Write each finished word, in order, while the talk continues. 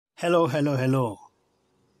Hello, hello, hello.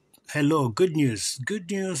 Hello, good news.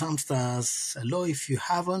 Good news, hamsters. Hello, if you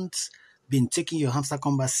haven't been taking your Hamster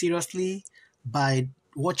Kombat seriously, by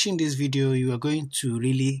watching this video, you are going to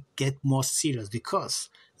really get more serious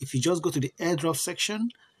because if you just go to the airdrop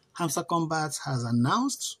section, Hamster Kombat has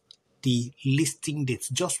announced the listing date.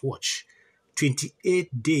 Just watch.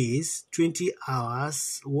 28 days, 20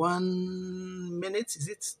 hours, 1 minute. Is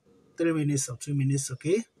it 3 minutes or 2 minutes?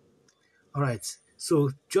 Okay. All right.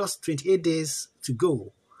 So just 28 days to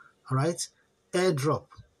go. All right. Airdrop.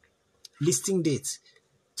 Listing date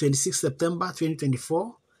 26 September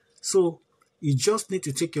 2024. So you just need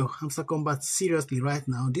to take your Hamster Kombat seriously right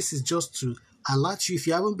now. This is just to alert you. If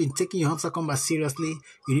you haven't been taking your Hamster Kombat seriously,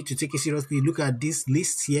 you need to take it seriously. Look at this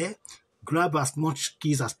list here. Grab as much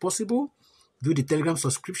keys as possible. Do the Telegram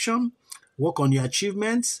subscription. Work on your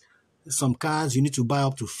achievements. Some cards you need to buy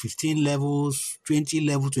up to 15 levels, 20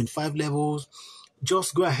 levels, 25 levels.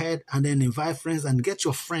 Just go ahead and then invite friends and get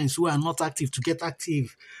your friends who are not active to get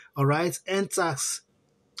active. All right. Earn tax.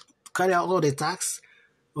 Carry out all the tax.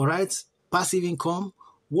 All right. Passive income.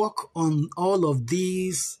 Work on all of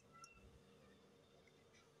these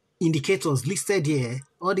indicators listed here.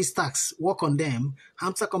 All these tax. Work on them.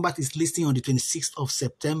 Hamster Kombat is listing on the 26th of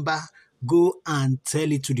September. Go and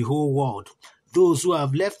tell it to the whole world. Those who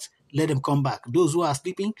have left, let them come back. Those who are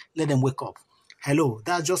sleeping, let them wake up. Hello,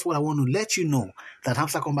 that's just what I want to let you know, that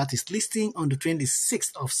Hamster Kombat is listing on the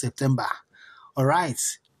 26th of September. All right,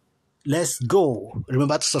 let's go.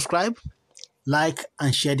 Remember to subscribe, like,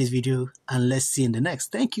 and share this video, and let's see you in the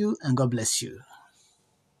next. Thank you, and God bless you.